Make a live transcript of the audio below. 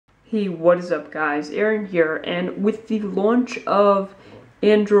Hey, what is up guys, Aaron here, and with the launch of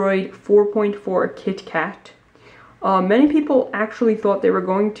Android 4.4 KitKat, many people actually thought they were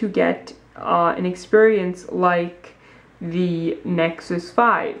going to get an experience like the Nexus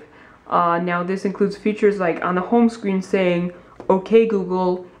 5. Now this includes features like on the home screen saying, "Okay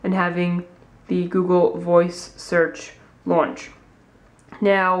Google," and having the Google voice search launch.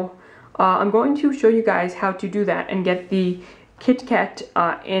 Now, I'm going to show you guys how to do that and get the KitKat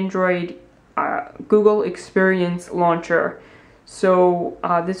Android Google Experience Launcher. So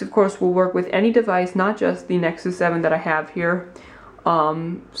this of course will work with any device, not just the Nexus 7 that I have here.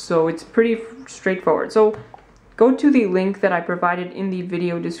 So it's pretty straightforward. So go to the link that I provided in the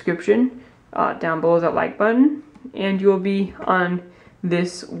video description down below that like button, and you'll be on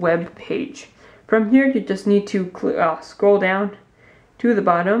this web page. From here you just need to scroll down to the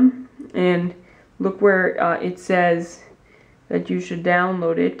bottom and look where it says that you should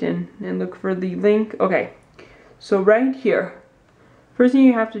download it, and look for the link. Okay, so right here, first thing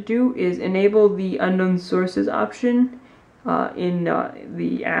you have to do is enable the unknown sources option in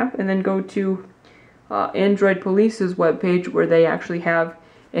the app, and then go to Android Police's webpage where they actually have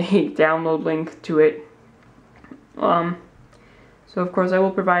a download link to it. So of course I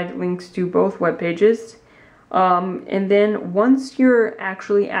will provide links to both web pages. And then once you're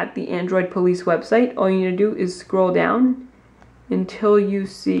actually at the Android Police website, all you need to do is scroll down until you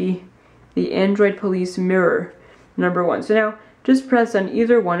see the Android Police mirror #1. So now just press on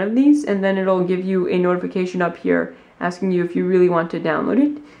either one of these, and then it'll give you a notification up here asking you if you really want to download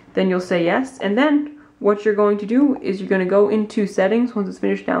it. Then you'll say yes, and then what you're going to do is you're going to go into settings once it's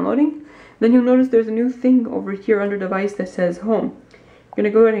finished downloading. Then you'll notice there's a new thing over here under device that says home. You're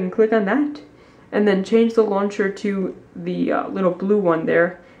going to go ahead and click on that, and then change the launcher to the little blue one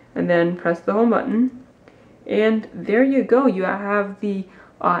there, and then press the home button. And there you go, you have the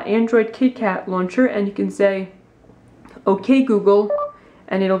Android KitKat launcher, and you can say, "Okay Google,"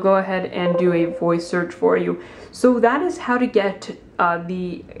 and it'll go ahead and do a voice search for you. So that is how to get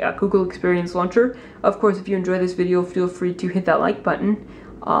the Google Experience Launcher. Of course, if you enjoy this video, feel free to hit that like button.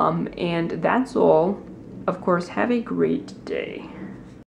 And that's all. Of course, have a great day.